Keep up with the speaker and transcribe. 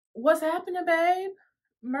What's happening, babe?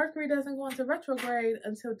 Mercury doesn't go into retrograde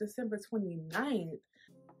until December 29th.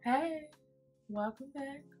 Hey, welcome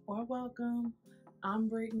back or welcome. I'm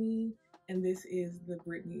Brittney, and this is the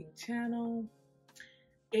Brittneyinc channel.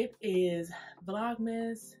 It is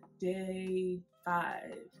Vlogmas Day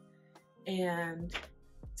 5, and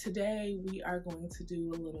today we are going to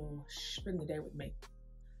do a little spend the day with me.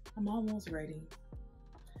 I'm almost ready.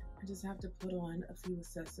 I just have to put on a few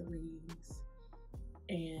accessories,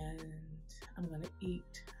 and I'm gonna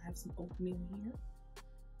eat. I have some oatmeal here,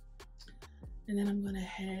 and then I'm gonna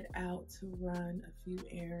head out to run a few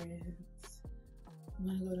errands. I'm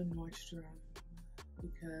gonna go to NORDSTROM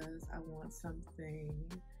because I want something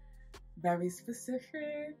very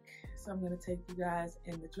specific. So I'm gonna take you guys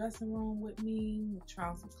in the dressing room with me, try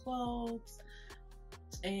on some clothes,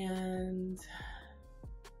 and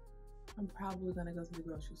I'm probably gonna go to the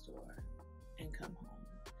grocery store and come home.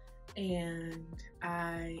 And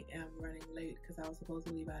I am running late because I was supposed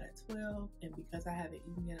to leave out at 12, and because I haven't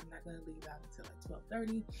eaten yet, I'm not going to leave out until like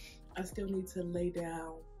 12:30. I still need to lay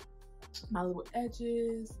down my little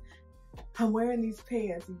edges. I'm wearing these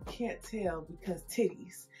pants, you can't tell because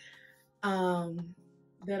titties,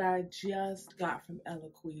 that I just got from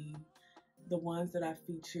Eloquii, the ones that I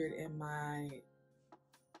featured in my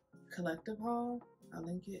collective haul. I'll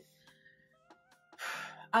link it.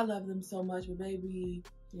 I love them so much, but baby,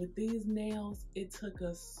 with these nails, it took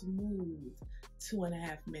a smooth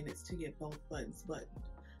 2.5 minutes to get both buttons buttoned.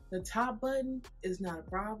 The top button is not a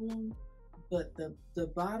problem, but the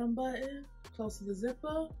bottom button, close to the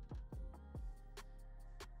zipper,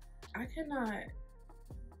 I cannot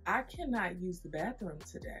use the bathroom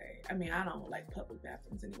today. I mean, I don't like public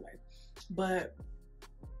bathrooms anyway, but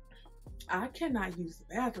I cannot use the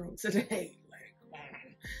bathroom today.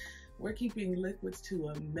 We're keeping liquids to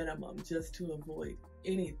a minimum just to avoid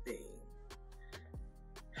anything.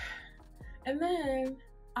 And then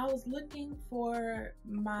I was looking for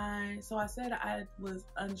so I said I was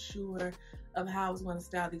unsure of how I was going to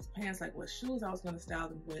style these pants, like what shoes I was going to style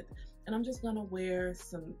them with. And I'm just going to wear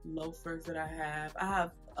some loafers that I have. I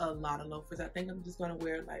have a lot of loafers. I think I'm just going to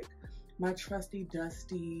wear like my trusty,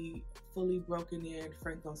 dusty, fully broken in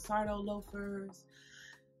Franco Sardo loafers.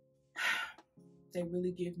 They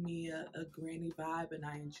really give me a granny vibe, and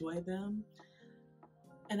I enjoy them.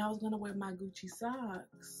 And I was gonna wear my Gucci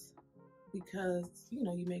socks because, you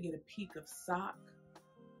know, you may get a peek of sock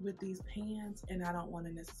with these pants, and I don't want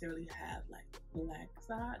to necessarily have like black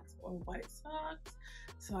socks or white socks.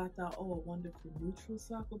 So I thought, oh, a wonderful neutral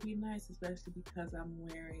sock would be nice, especially because I'm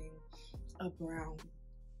wearing a brown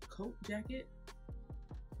coat jacket.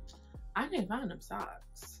 I can't find them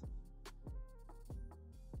socks.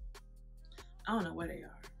 I don't know where they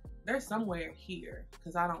are. They're somewhere here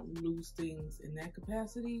because I don't lose things in that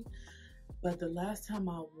capacity. But the last time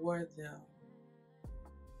I wore them,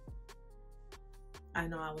 I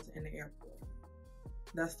know I was in the airport.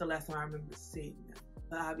 That's the last time I remember seeing them.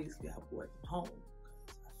 But obviously I wore them home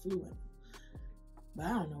because I flew in them. But I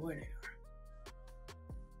don't know where they are.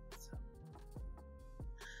 So,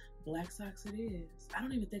 black socks it is.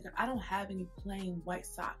 I don't have any plain white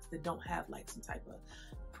socks that don't have like some type of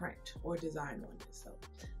print or design on it, so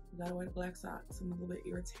you gotta wear the black socks. I'm a little bit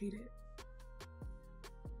irritated,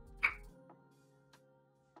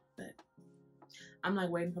 but I'm like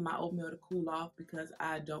waiting for my oatmeal to cool off because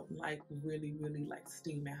I don't like really like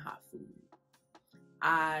steaming hot food.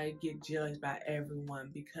 I get judged by everyone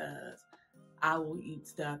because I will eat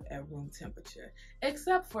stuff at room temperature,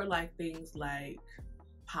 except for like things like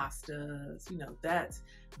pastas, you know, that's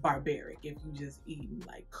barbaric if you just eating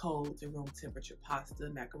like cold to room temperature pasta,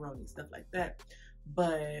 macaroni, stuff like that.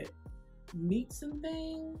 But meats and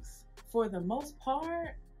things, for the most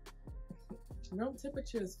part, room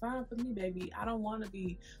temperature is fine for me, baby. I don't want to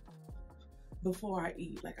be before I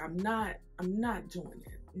eat. Like I'm not doing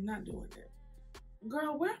it. I'm not doing it.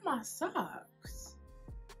 Girl, where are my socks?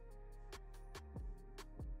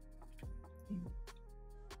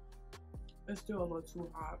 It's still a little too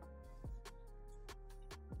hot.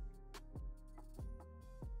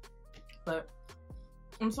 But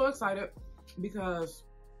I'm so excited because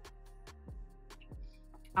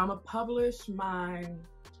I'm gonna publish my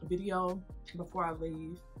video before I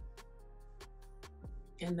leave.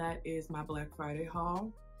 And that is my Black Friday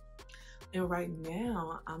haul. And right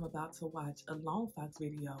now I'm about to watch a Lone Fox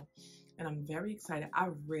video. And I'm very excited. I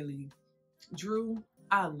love Drew.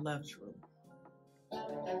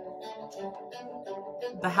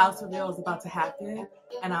 The house reveal is about to happen,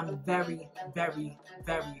 and I'm very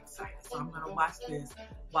excited. So I'm gonna watch this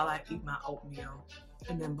while I eat my oatmeal,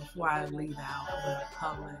 and then before I leave out, I'm gonna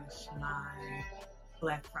publish my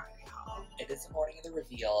Black Friday haul. It is the morning of the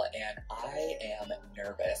reveal, and I am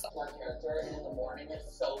nervous. One character in the morning is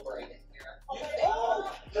so bright in here.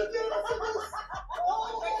 Oh,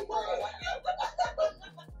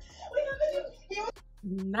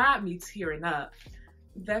 not me tearing up.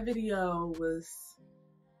 That video was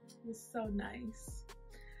so nice.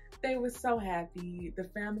 They were so happy. The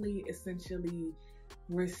family essentially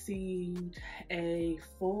received a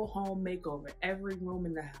full home makeover. Every room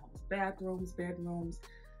in the house, bathrooms, bedrooms,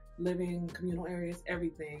 living, communal areas,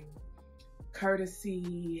 everything,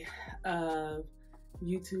 courtesy of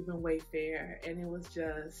YouTube and Wayfair. And it was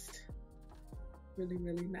just really,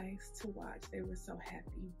 really nice to watch. They were so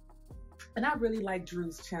happy. And I really like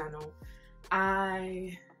Drew's channel.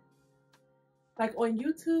 I like on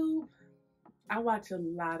YouTube, I watch a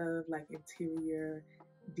lot of like interior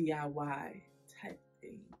DIY type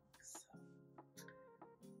things. So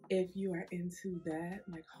if you are into that,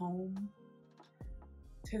 like home,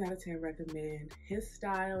 10 out of 10 recommend. His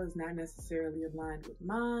style is not necessarily aligned with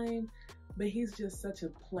mine, but he's just such a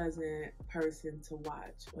pleasant person to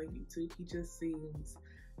watch on YouTube. He just seems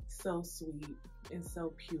so sweet and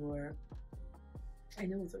so pure.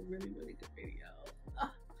 And it was a really, really good video.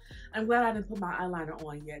 I'm glad I didn't put my eyeliner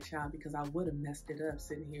on yet, child, because I would have messed it up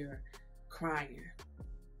sitting here crying.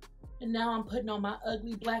 And now I'm putting on my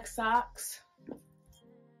ugly black socks.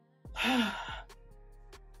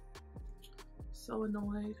 So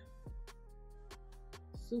annoyed.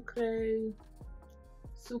 Sucre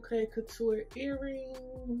couture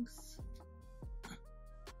earrings.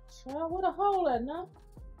 Child, what a hole at now?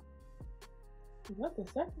 Is that the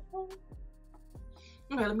second hole?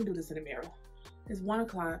 Okay, let me do this in the mirror. It's 1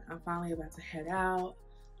 o'clock. I'm finally about to head out.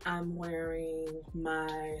 I'm wearing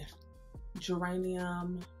my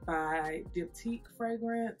Geranium by Brittneyinc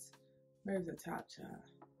fragrance. Where's the top, child?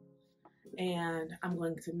 And I'm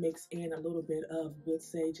going to mix in a little bit of wood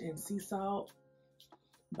sage and sea salt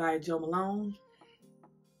by Jo Malone.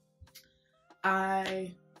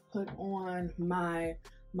 I put on my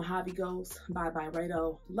Mojave Ghost by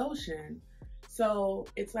Byredo lotion. So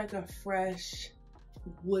it's like a fresh,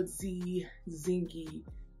 woodsy, zingy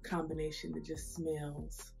combination that just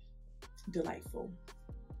smells delightful.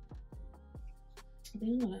 I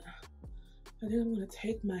think I'm gonna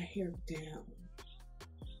take my hair down.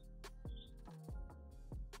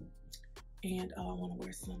 And I wanna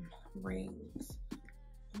wear some rings.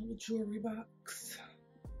 A little jewelry box.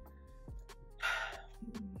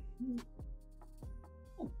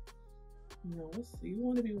 No, let's see. You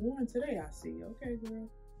wanna be worn today, I see. Okay, girl.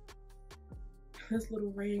 This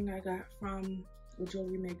little ring I got from a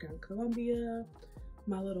jewelry maker in Colombia.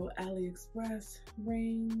 My little AliExpress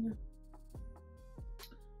ring.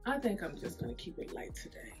 I think I'm just gonna keep it light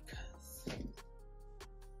today,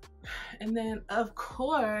 and then of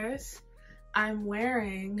course I'm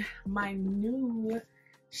wearing my new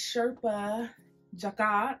Sherpa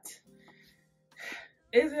jacket.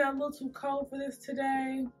 Is it a little too cold for this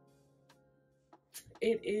today?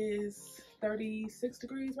 It is 36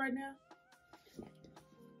 degrees right now.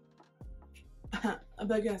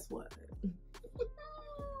 But guess what?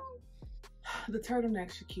 The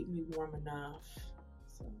turtleneck should keep me warm enough.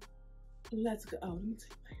 So let's go. Oh, let me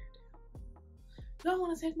take my hair down. Y'all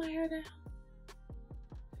want to take my hair down?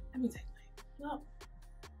 Let me take my hair. Well,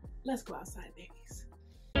 let's go outside, babies.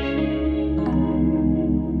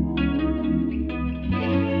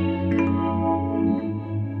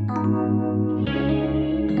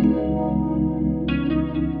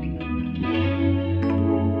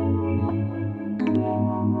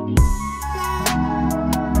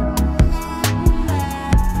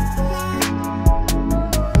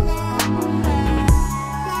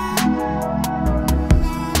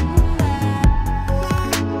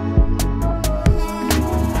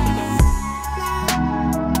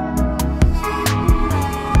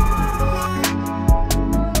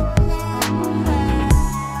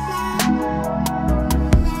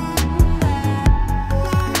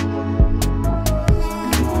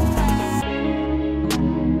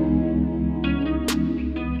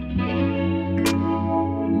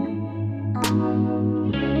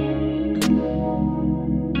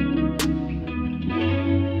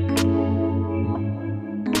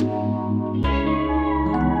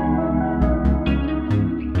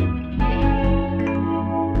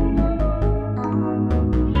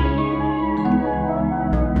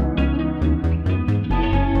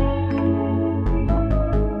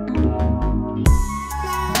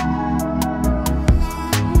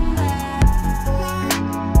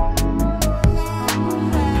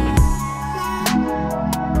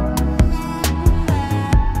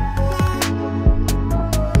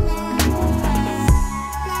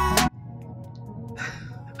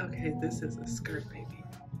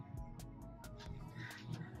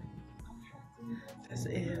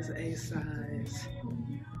 This is a size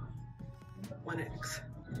 1X.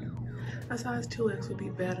 A size 2X would be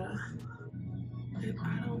better. And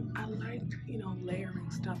I like, you know, layering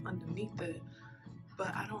stuff underneath it, but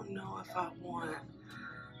I don't know if I want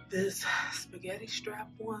this spaghetti strap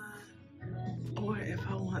one or if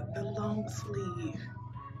I want the long sleeve.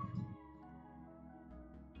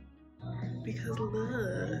 Because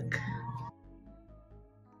look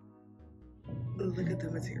at the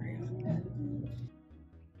material.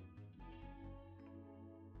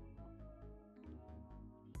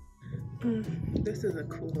 This is a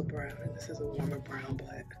cooler brown and this is a warmer brown,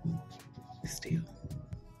 but still.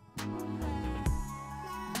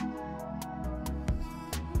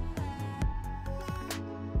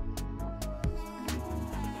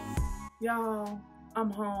 Y'all,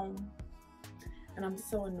 I'm home and I'm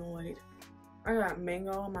so annoyed. I got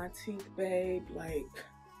mango on my teeth, babe. Like,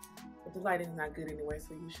 but the lighting's not good anyway,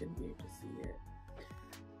 so you shouldn't be able to see it.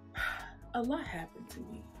 A lot happened to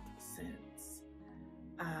me since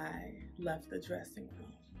I left the dressing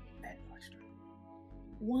room at NORDSTROM.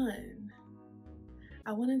 One,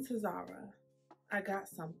 I went into ZARA. I got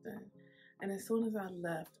something, and as soon as I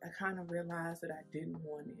left, I kind of realized that I didn't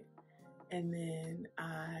want it. And then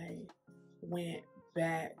I went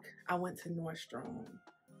back. I went to NORDSTROM,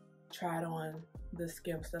 tried on the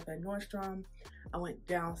Skims stuff at NORDSTROM. I went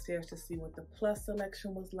downstairs to see what the plus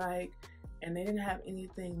selection was like, and they didn't have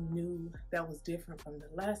anything new that was different from the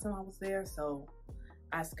last time I was there, so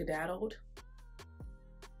I skedaddled.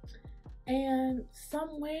 And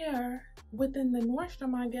somewhere within the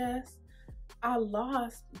NORDSTROM, I guess, I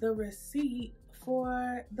lost the receipt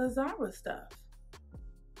for the ZARA stuff.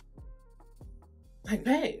 Like,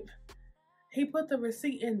 babe, he put the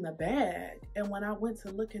receipt in the bag, and when I went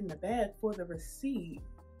to look in the bag for the receipt,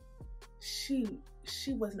 she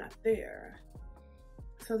was not there.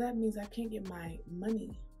 So that means I can't get my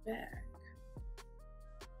money back.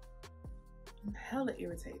 I'm hella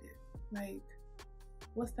irritated. Like,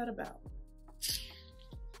 what's that about?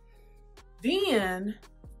 Then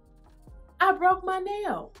I broke my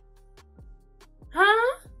nail.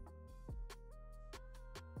 Huh?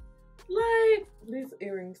 Like, these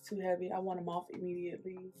earrings too heavy. I want them off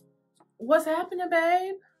immediately. What's happening,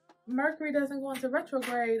 babe? Mercury doesn't go into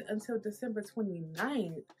retrograde until December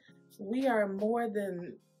 29th. We're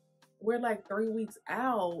like 3 weeks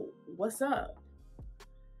out. What's up?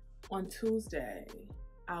 On Tuesday,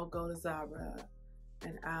 I'll go to ZARA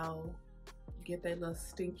and I'll get that little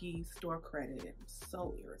stinky store credit. I'm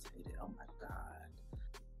so irritated. Oh my God.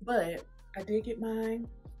 But I did get my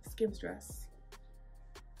Skims dress.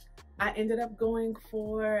 I ended up going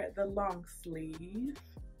for the long sleeve.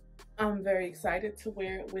 I'm very excited to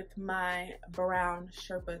wear it with my brown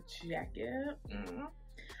Sherpa jacket.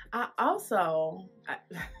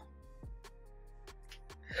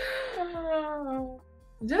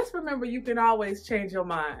 Just remember, you can always change your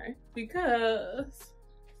mind, because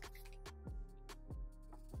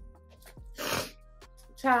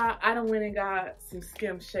child, I done went and got some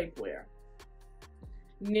Skims shapewear.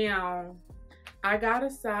 Now, I got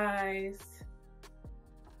a size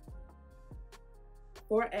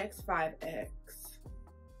 4X, 5X,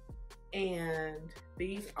 and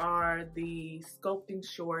these are the sculpting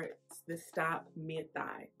shorts that stop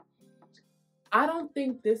mid-thigh. I don't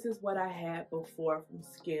think this is what I had before from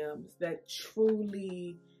Skims that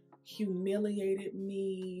truly humiliated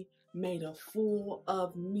me, made a fool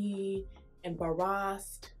of me,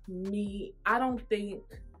 embarrassed me. I don't think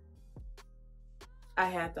I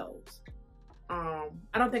had those. I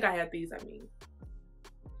don't think I had these, I mean.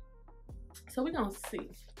 So we're gonna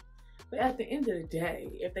see. But at the end of the day,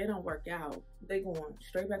 if they don't work out, they're going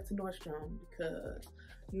straight back to NORDSTROM, because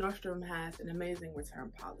NORDSTROM has an amazing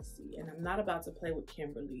return policy. And I'm not about to play with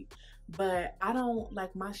Kimberly, but I don't,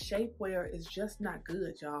 like, my shapewear is just not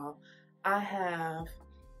good, y'all. I have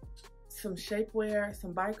some shapewear,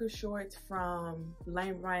 some biker shorts from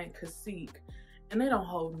Lane Bryant Cacique, and they don't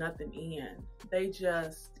hold nothing in. They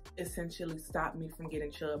just essentially stop me from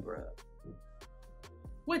getting chub rub,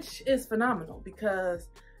 which is phenomenal, because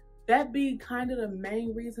that be kind of the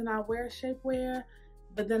main reason I wear shapewear.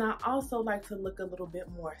 But then I also like to look a little bit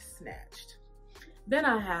more snatched. Then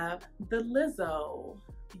I have the Lizzo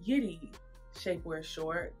Yitty shapewear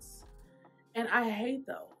shorts, and I hate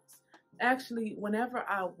those. Actually, whenever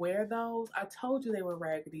I wear those, I told you they were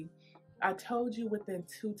raggedy. I told you within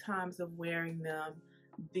 2 times of wearing them,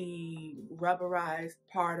 the rubberized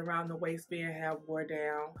part around the waistband had wore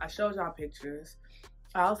down. I showed y'all pictures.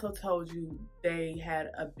 I also told you they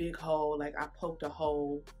had a big hole, like I poked a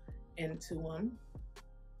hole into them.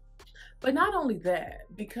 But not only that,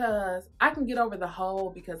 because I can get over the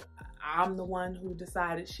whole because I'm the one who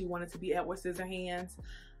decided she wanted to be Edward Scissorhands.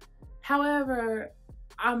 However,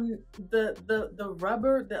 I'm the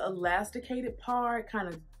rubber, the elasticated part kind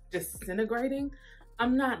of disintegrating.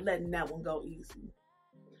 I'm not letting that one go easy.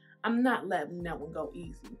 I'm not letting that one go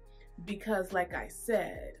easy because, like I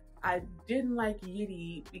said, I didn't like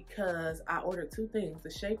Yitty because I ordered two things: the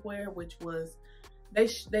shapewear, which was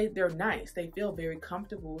they're nice, they feel very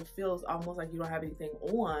comfortable. It feels almost like you don't have anything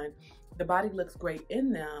on. The body looks great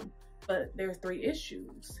in them, but there's three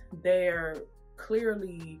issues. They're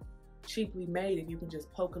clearly cheaply made and you can just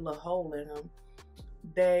poke a little hole in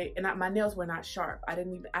them. My nails were not sharp. I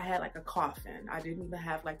had like a coffin. I didn't even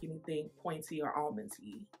have like anything pointy or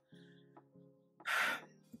almondsy.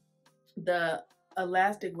 The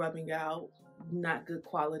elastic rubbing out, not good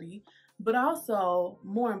quality. But also,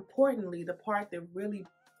 more importantly, the part that really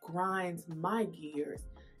grinds my gears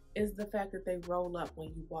is the fact that they roll up when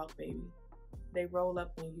you walk, baby. They roll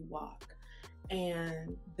up when you walk.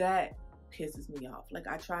 And that pisses me off. Like,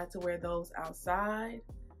 I tried to wear those outside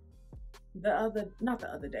not the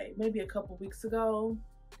other day, maybe a couple weeks ago.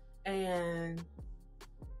 And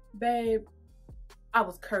babe, I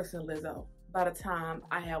was cursing Lizzo by the time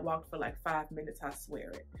I had walked for like 5 minutes, I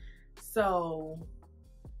swear it. So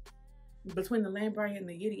between the Lamborghini and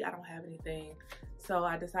the Yitty, I don't have anything. So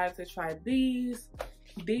I decided to try these.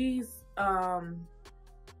 These are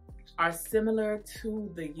similar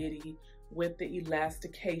to the Yitty with the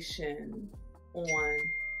elastication on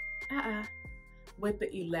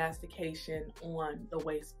the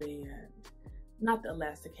waistband. Not the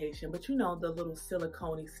elastication, but you know, the little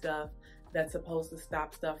silicone stuff that's supposed to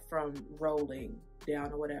stop stuff from rolling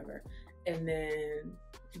down or whatever. And then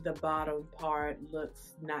the bottom part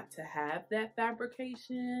looks not to have that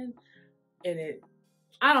fabrication. And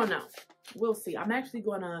I don't know. We'll see. I'm actually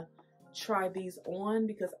gonna try these on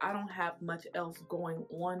because I don't have much else going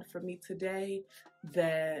on for me today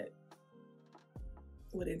that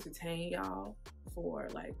would entertain y'all for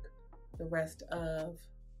like the rest of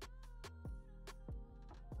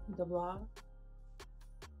the vlog.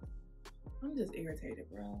 I'm just irritated,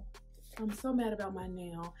 bro. I'm so mad about my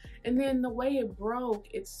nail. And then the way it broke,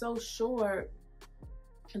 it's so short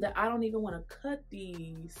that I don't even want to cut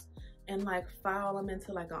these and like file them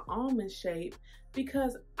into like an almond shape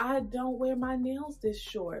because I don't wear my nails this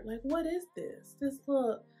short. Like, what is this? This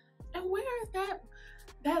look. And where is that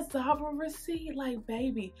ZARA receipt? Like,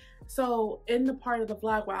 baby. So in the part of the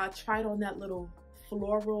vlog where I tried on that little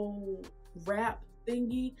floral wrap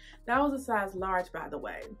thingy, that was a size large, by the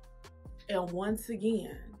way. And once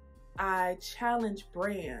again, I challenge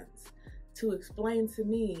brands to explain to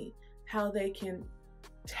me how they can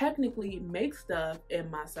technically make stuff in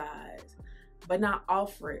my size, but not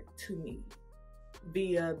offer it to me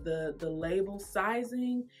via the label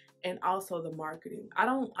sizing and also the marketing.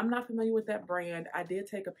 I'm not familiar with that brand. I did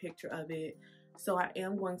take a picture of it, so I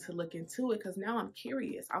am going to look into it because now I'm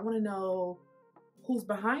curious. I want to know who's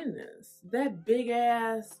behind this. That big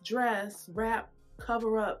ass dress, wrap,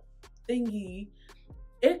 cover up thingy,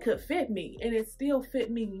 it could fit me and it still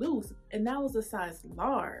fit me loose, and that was a size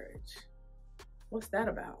large. What's that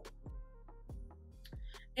about?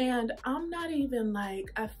 And I'm not even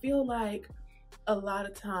like, I feel like a lot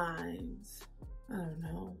of times, I don't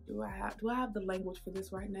know, do I have the language for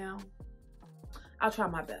this right now? I'll try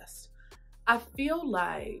my best. I feel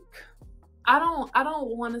like I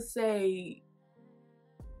don't want to say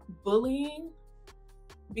bullying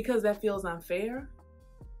because that feels unfair.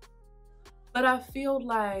 But I feel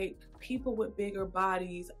like people with bigger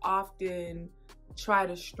bodies often try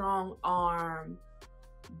to strong arm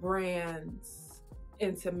brands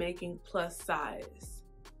into making plus size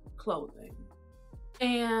clothing.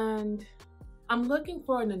 And I'm looking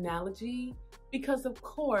for an analogy because, of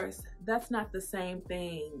course, that's not the same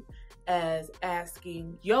thing as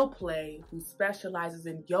asking Yoplait, who specializes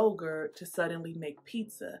in yogurt, to suddenly make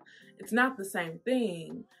pizza. It's not the same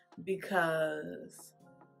thing because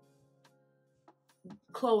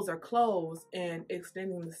clothes are clothes, and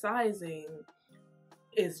extending the sizing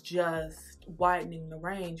is just widening the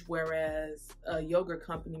range, whereas a yogurt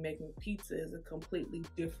company making pizza is a completely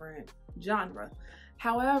different genre.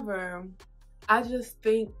 However, I just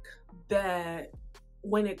think that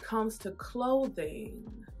when it comes to clothing,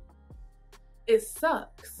 it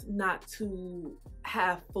sucks not to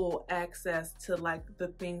have full access to like the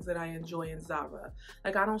things that I enjoy in ZARA.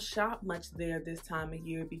 Like, I don't shop much there this time of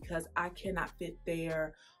year because I cannot fit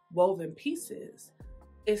their woven pieces.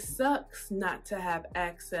 It sucks not to have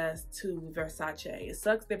access to Versace. It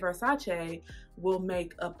sucks that Versace will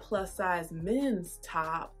make a plus size men's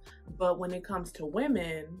top, but when it comes to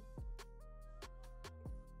women,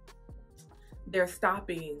 they're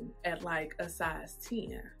stopping at like a size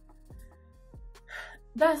 10.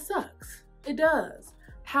 That sucks. It does.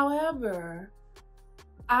 However,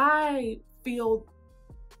 I feel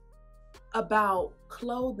about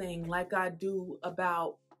clothing like I do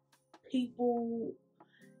about people.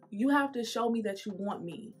 You have to show me that you want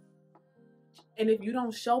me. And if you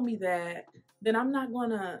don't show me that, then I'm not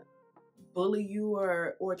gonna bully you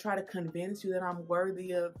or try to convince you that I'm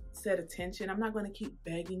worthy of said attention. I'm not gonna keep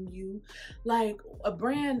begging you. Like, a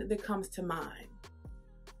brand that comes to mind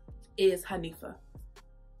is Hanifa.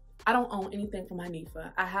 I don't own anything from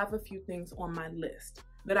Hanifa. I have a few things on my list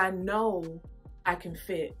that I know I can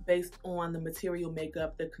fit based on the material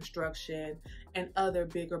makeup, the construction, and other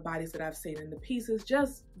bigger bodies that I've seen in the pieces,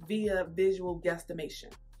 just via visual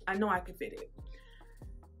guesstimation. I know I can fit it.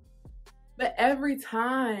 But every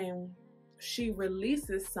time she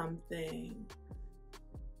releases something,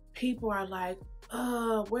 people are like,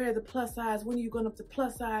 where are the plus size? When are you going up to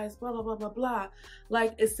plus size? Blah, blah, blah, blah, blah.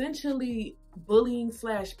 Like, essentially bullying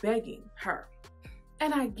 / begging her.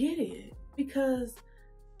 And I get it, because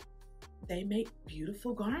they make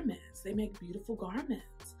beautiful garments. They make beautiful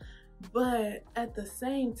garments. But at the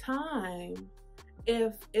same time,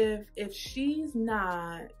 if she's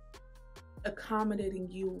not accommodating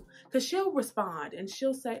you, because she'll respond and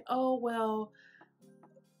she'll say, oh, well,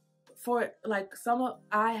 for like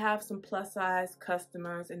I have some plus size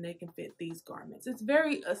customers and they can fit these garments. It's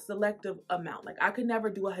very a selective amount. Like, I could never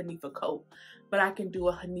do a Hanifa coat, but I can do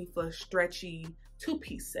a Hanifa stretchy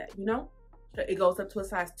 2-piece set, you know? It goes up to a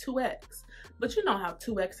size 2X, but you know how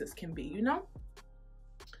 2Xs can be, you know?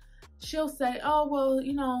 She'll say, oh, well,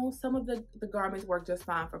 you know, some of the garments work just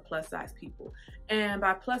fine for plus size people. And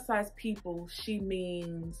by plus size people, she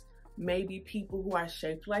means maybe people who are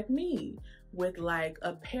shaped like me, with like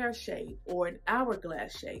a pear shape or an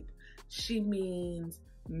hourglass shape. She means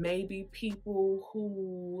maybe people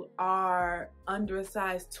who are under a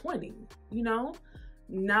size 20, you know?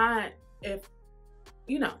 Not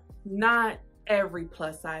every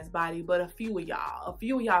plus size body, but a few of y'all. A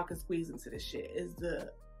few of y'all can squeeze into this shit is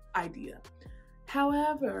the idea.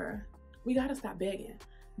 However, we gotta stop begging,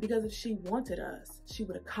 because if she wanted us, she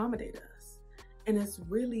would accommodate us. And it's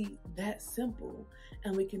really that simple.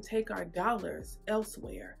 And we can take our dollars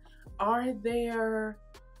elsewhere. Are there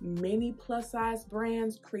many plus size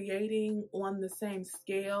brands creating on the same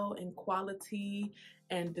scale and quality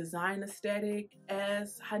and design aesthetic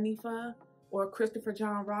as Hanifa or Christopher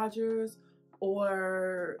John Rogers,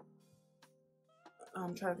 or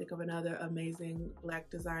I'm trying to think of another amazing Black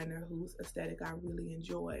designer whose aesthetic I really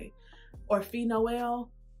enjoy, or Fee Noel?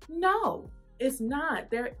 No, it's not.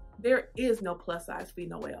 There is no plus size Fee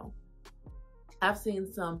Noel. I've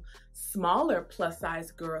seen some smaller plus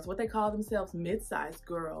size girls, what they call themselves mid-sized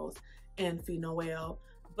girls, in Fee Noel,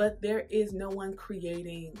 but there is no one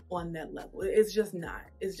creating on that level. It's just not.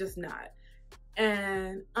 It's just not.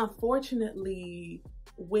 And unfortunately,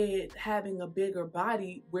 with having a bigger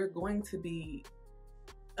body, we're going to be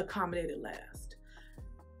accommodated last.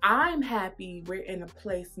 I'm happy we're in a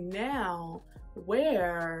place now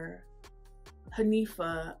where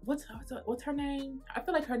Hanifa, what's her name? I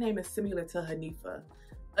feel like her name is similar to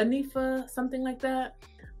Hanifa, something like that.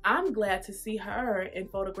 I'm glad to see her in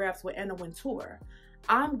photographs with Anna Wintour.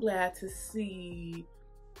 I'm glad to see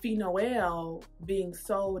Fee Noel being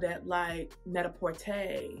sold at like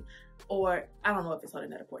Net-a-Porter, or I don't know if it's sold at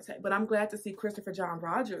Net-a-Porter, but I'm glad to see Christopher John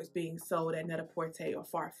Rogers being sold at Net-a-Porter or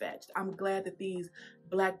Farfetched. I'm glad that these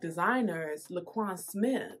Black designers, Laquan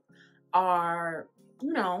Smith, are,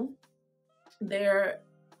 you know, they're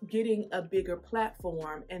getting a bigger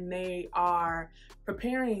platform and they are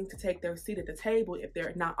preparing to take their seat at the table if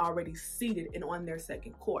they're not already seated and on their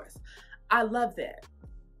second course. I love that,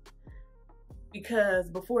 because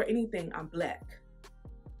before anything, I'm Black.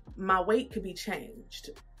 My weight could be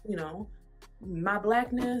changed, you know, my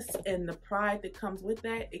Blackness and the pride that comes with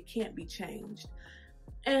that, it can't be changed.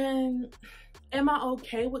 And am I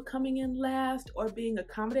okay with coming in last or being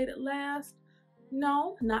accommodated last?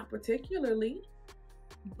 No, not particularly,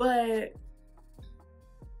 but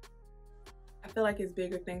I feel like it's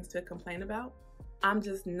bigger things to complain about. I'm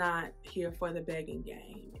just not here for the begging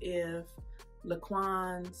game. If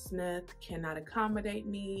Laquan Smith cannot accommodate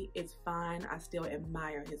me, it's fine. I still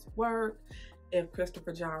admire his work. If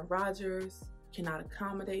Christopher John Rogers cannot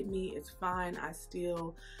accommodate me, it's fine. I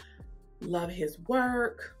still love his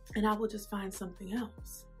work, and I will just find something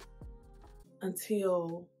else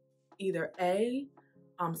until either A,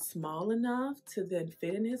 I'm small enough to then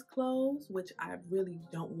fit in his clothes, which I really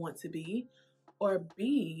don't want to be, or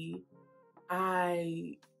B,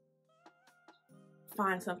 I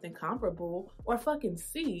find something comparable, or fucking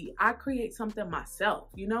C, I create something myself,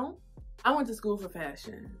 you know? I went to school for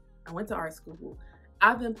fashion. I went to art school.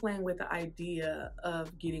 I've been playing with the idea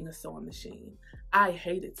of getting a sewing machine. I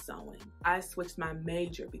hated sewing. I switched my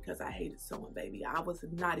major because I hated sewing, baby. I was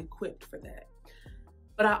not equipped for that.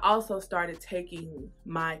 But I also started taking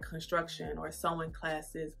my construction or sewing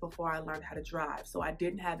classes before I learned how to drive. So I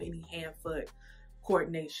didn't have any hand-foot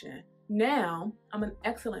coordination. Now, I'm an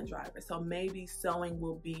excellent driver. So maybe sewing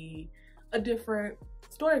will be a different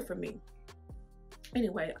story for me.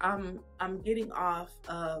 Anyway, I'm getting off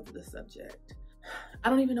of the subject. I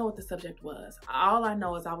don't even know what the subject was. All I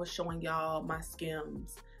know is I was showing y'all my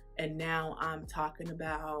Skims, and now I'm talking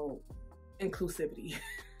about inclusivity.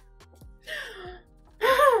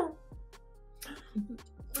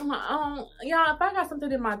 Y'all, if I got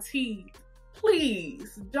something in my teeth,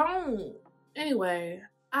 please don't. Anyway,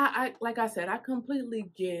 I like I said, I completely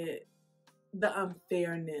get the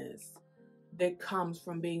unfairness that comes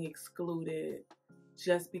from being excluded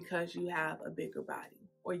just because you have a bigger body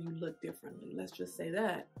or you look differently. Let's just say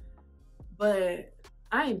that. But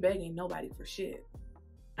I ain't begging nobody for shit.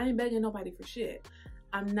 I ain't begging nobody for shit.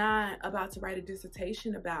 I'm not about to write a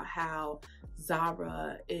dissertation about how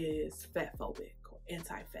ZARA is fat phobic or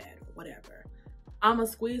anti-fat or whatever. I'ma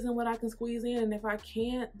squeeze in what I can squeeze in, and if I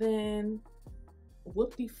can't, then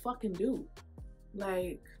whoop-de-fucking-do.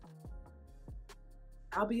 Like,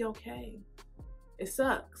 I'll be okay. It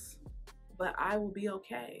sucks, but I will be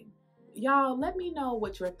okay. Y'all, let me know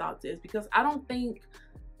what your thoughts is, because I don't think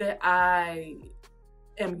that I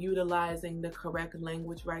am utilizing the correct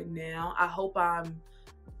language right now. I hope I'm,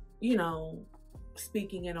 you know,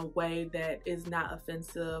 speaking in a way that is not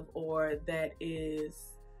offensive or that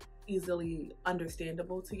is easily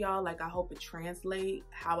understandable to y'all. Like, I hope it translates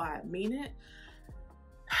how I mean it.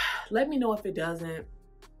 Let me know if it doesn't.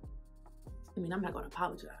 I mean, I'm not going to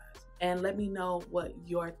apologize. And let me know what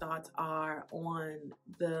your thoughts are on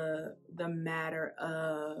the matter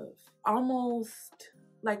of almost,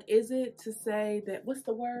 like, is it to say that, what's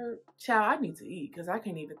the word? Child, I need to eat because I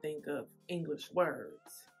can't even think of English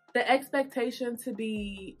words. The expectation to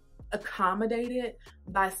be accommodated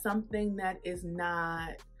by something that is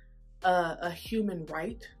not a human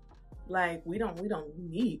right. Like, we don't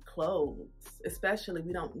need clothes, especially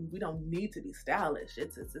we don't need to be stylish.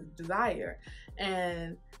 It's a desire.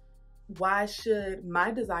 And why should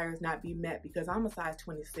my desires not be met because I'm a size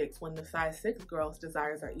 26 when the size 6 girls'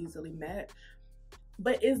 desires are easily met?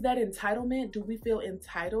 But is that entitlement? Do we feel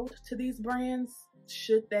entitled to these brands?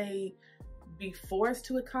 Should they be forced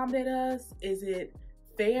to accommodate us? Is it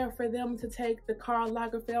fair for them to take the Karl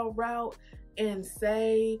Lagerfeld route and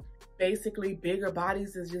say basically bigger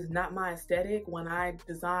bodies is just not my aesthetic? When I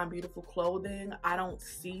design beautiful clothing, I don't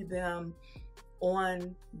see them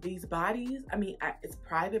on these bodies. I mean, it's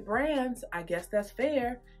private brands. I guess that's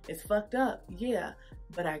fair. It's fucked up, yeah,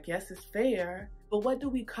 but I guess it's fair. But what do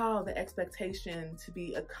we call the expectation to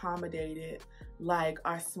be accommodated like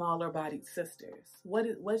our smaller bodied sisters? What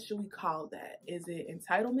should we call that? Is it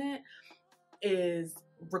entitlement? Is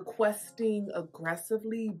requesting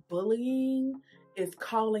aggressively bullying? Is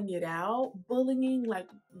calling it out bullying? Like,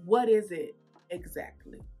 what is it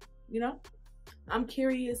exactly? You know, I'm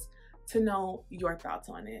curious to know your thoughts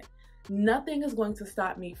on it. Nothing is going to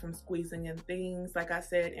stop me from squeezing in things, like I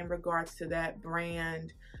said, in regards to that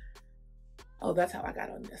brand. Oh, that's how I got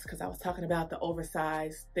on this, because I was talking about the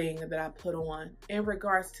oversized thing that I put on. In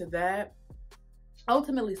regards to that,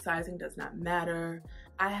 ultimately sizing does not matter.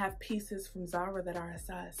 I have pieces from ZARA that are a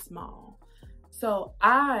size small. So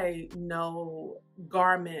I know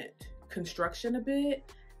garment construction a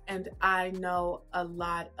bit, and I know a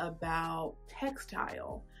lot about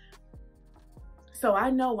textile. So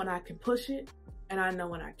I know when I can push it, and I know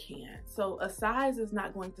when I can't. So a size is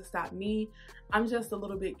not going to stop me. I'm just a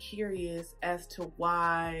little bit curious as to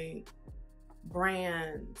why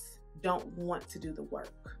brands don't want to do the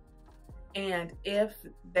work. And if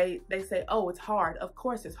they say, oh, it's hard, of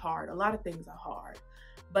course it's hard. A lot of things are hard.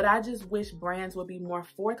 But I just wish brands would be more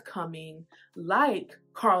forthcoming, like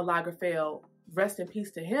Karl Lagerfeld, rest in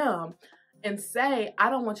peace to him, and say, I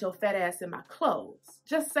don't want your fat ass in my clothes.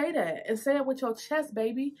 Just say that, and say it with your chest,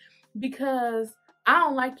 baby, because I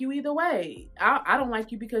don't like you either way. I don't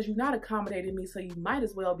like you because you're not accommodating me, so you might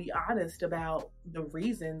as well be honest about the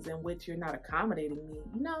reasons in which you're not accommodating me.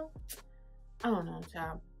 You know, I don't know,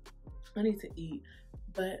 child. I need to eat,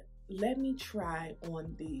 but let me try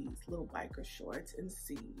on these little biker shorts and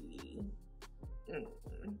see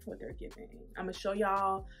what they're giving. I'm gonna show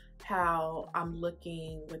y'all how I'm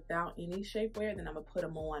looking without any shapewear, then I'm gonna put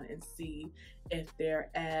them on and see if they're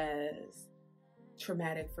as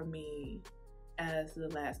traumatic for me as the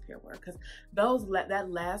last pair were, because that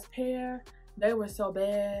last pair, they were so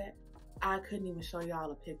bad I couldn't even show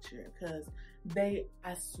y'all a picture, because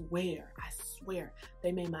I swear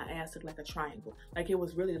they made my ass look like a triangle. Like it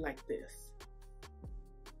was really like this.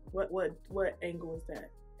 What angle is that?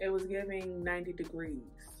 It was giving 90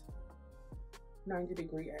 degrees. 90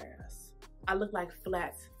 degree ass. I look like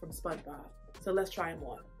Flats from SpongeBob. So let's try them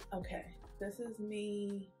on. Okay, this is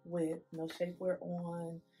me with no shapewear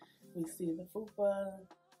on. We see the fupa,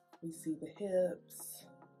 we see the hips.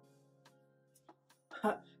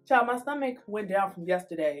 Child, my stomach went down from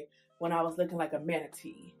yesterday when I was looking like a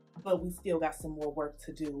manatee, but we still got some more work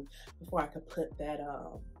to do before I could put that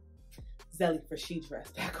Zelly for She dress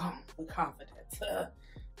back on with confidence.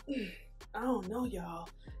 I don't know, y'all.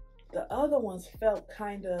 The other ones felt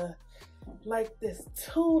kind of like this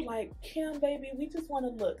too, like, Kim, baby, we just want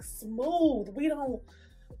to look smooth. We don't,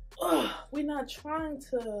 we're not trying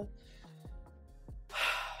to,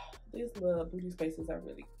 these little booty spaces are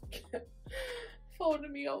really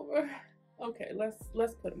folding me over. Okay,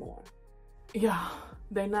 let's put them on. Yeah,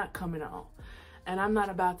 they're not coming on. And I'm not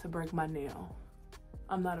about to break my nail.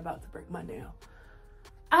 I'm not about to break my nail.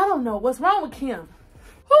 I don't know what's wrong with Kim.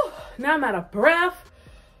 Whew, now I'm out of breath.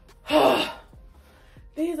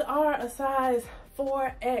 These are a size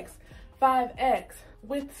 4X, 5X.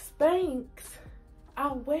 With Spanx, I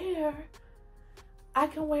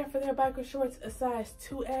can wear for their biker shorts a size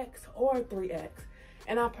 2X or 3X.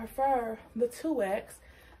 And I prefer the 2X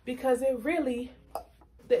because it really,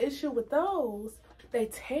 the issue with those, they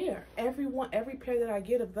tear. Every pair that I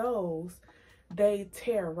get of those, they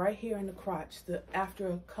tear right here in the crotch. After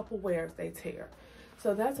a couple wears, they tear.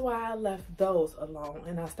 So that's why I left those alone,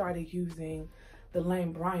 and I started using the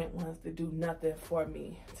Lane Bryant ones that do nothing for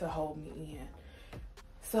me to hold me in.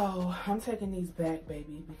 So I'm taking these back,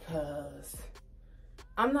 baby, because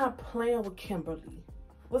I'm not playing with Kimberly.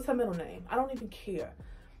 What's her middle name? I don't even care.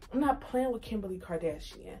 I'm not playing with Kimberly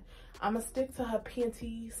Kardashian. I'm gonna stick to her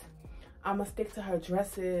panties. I'm gonna stick to her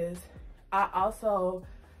dresses. I also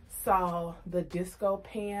saw the disco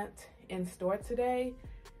pant in store today.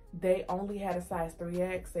 They only had a size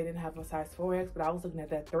 3X. They didn't have a size 4X, but I was looking at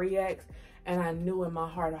that 3X and I knew in my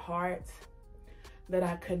heart of hearts that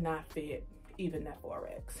I could not fit even that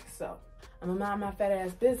 4X. So I'm gonna mind my fat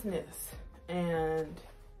ass business, and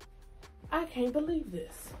I can't believe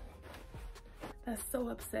this. That's so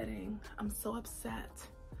upsetting. I'm so upset.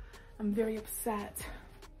 I'm very upset.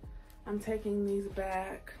 I'm taking these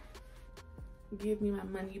back. Give me my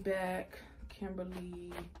money back,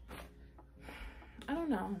 Kimberly. I don't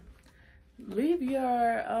know. Leave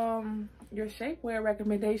your shapewear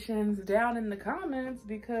recommendations down in the comments,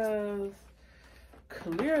 because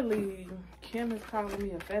clearly Kim is calling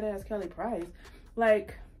me a fat ass Kelly Price.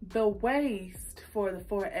 Like, the waist for the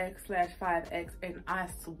 4X/5X, and I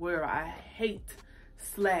swear I hate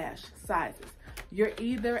slash sizes. You're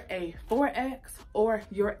either a 4X or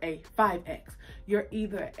you're a 5X. You're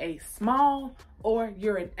either a small or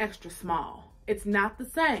you're an extra small. It's not the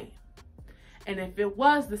same. And if it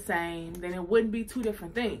was the same, then it wouldn't be two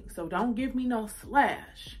different things. So don't give me no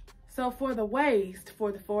slash. So for the waist,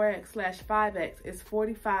 for the 4X/5X, it's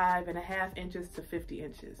 45.5 inches to 50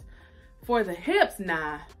 inches. For the hips,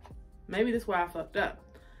 nah, maybe this is where I fucked up.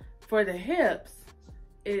 For the hips,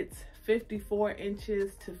 it's 54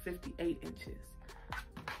 inches to 58 inches.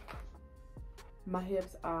 My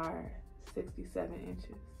hips are 67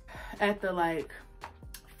 inches at the, like,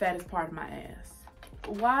 fattest part of my ass.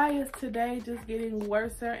 Why is today just getting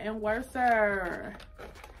worser and worser?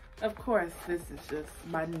 Of course, this is just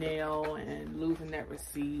my nail and losing that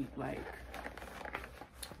receipt. Like,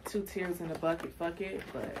 2 tears in a bucket, fuck it.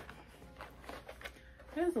 But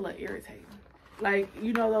it's a little irritating. Like,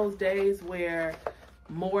 you know those days where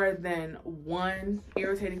more than one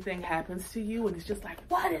irritating thing happens to you and it's just like,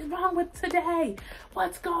 what is wrong with today?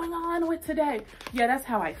 What's going on with today? Yeah, that's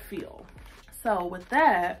how I feel. So with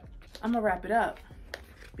that, I'm gonna wrap it up,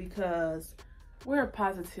 because we're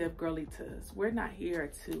positive girlitas. We're not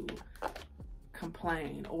here to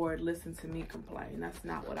complain or listen to me complain. That's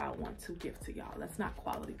not what I want to give to y'all. That's not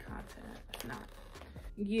quality content. It's not.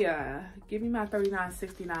 Yeah, give me my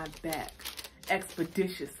 $39.69 back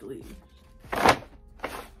expeditiously.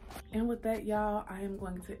 And with that, y'all, I am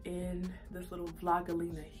going to end this little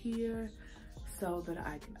vlogalina here so that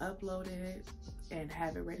I can upload it and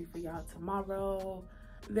have it ready for y'all tomorrow.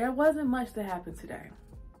 There wasn't much that happened today,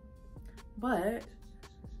 but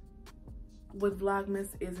with Vlogmas,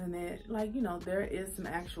 isn't it? Like, you know, there is some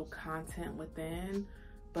actual content within,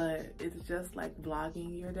 but it's just like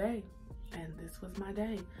vlogging your day. And this was my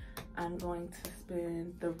day. I'm going to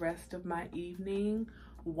spend the rest of my evening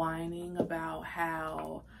whining about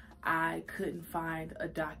how I couldn't find a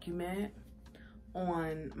document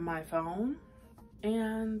on my phone.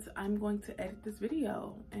 And I'm going to edit this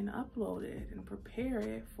video and upload it and prepare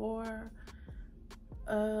it for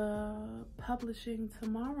publishing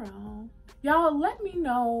tomorrow. Y'all let me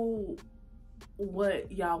know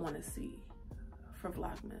what y'all want to see for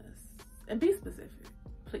Vlogmas, and be specific,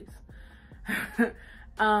 please.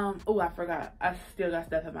 Oh, I forgot, I still got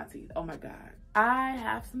stuff in my teeth. Oh my god, I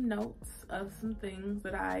have some notes of some things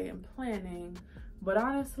that I am planning, but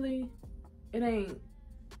honestly it ain't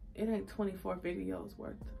 24 videos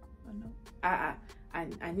worth of notes.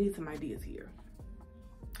 I need some ideas here.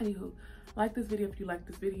 Anywho, like this video if you like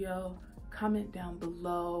this video, comment down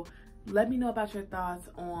below, let me know about your thoughts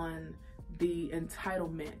on the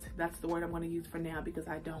entitlement, that's the word I'm going to use for now because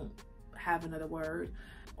I don't have another word,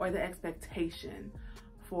 or the expectation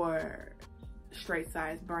for straight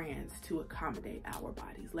size brands to accommodate our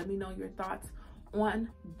bodies. Let me know your thoughts on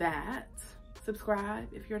that. Subscribe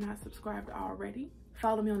if you're not subscribed already.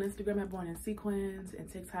 Follow me on Instagram at Born in Sequins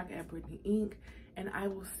and TikTok at Brittneyinc, and I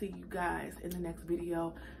will see you guys in the next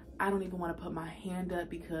video. I don't even want to put my hand up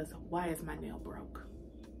because why is my nail broke?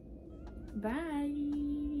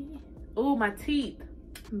 Bye. Oh, my teeth.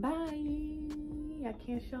 Bye. I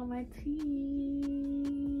can't show my teeth.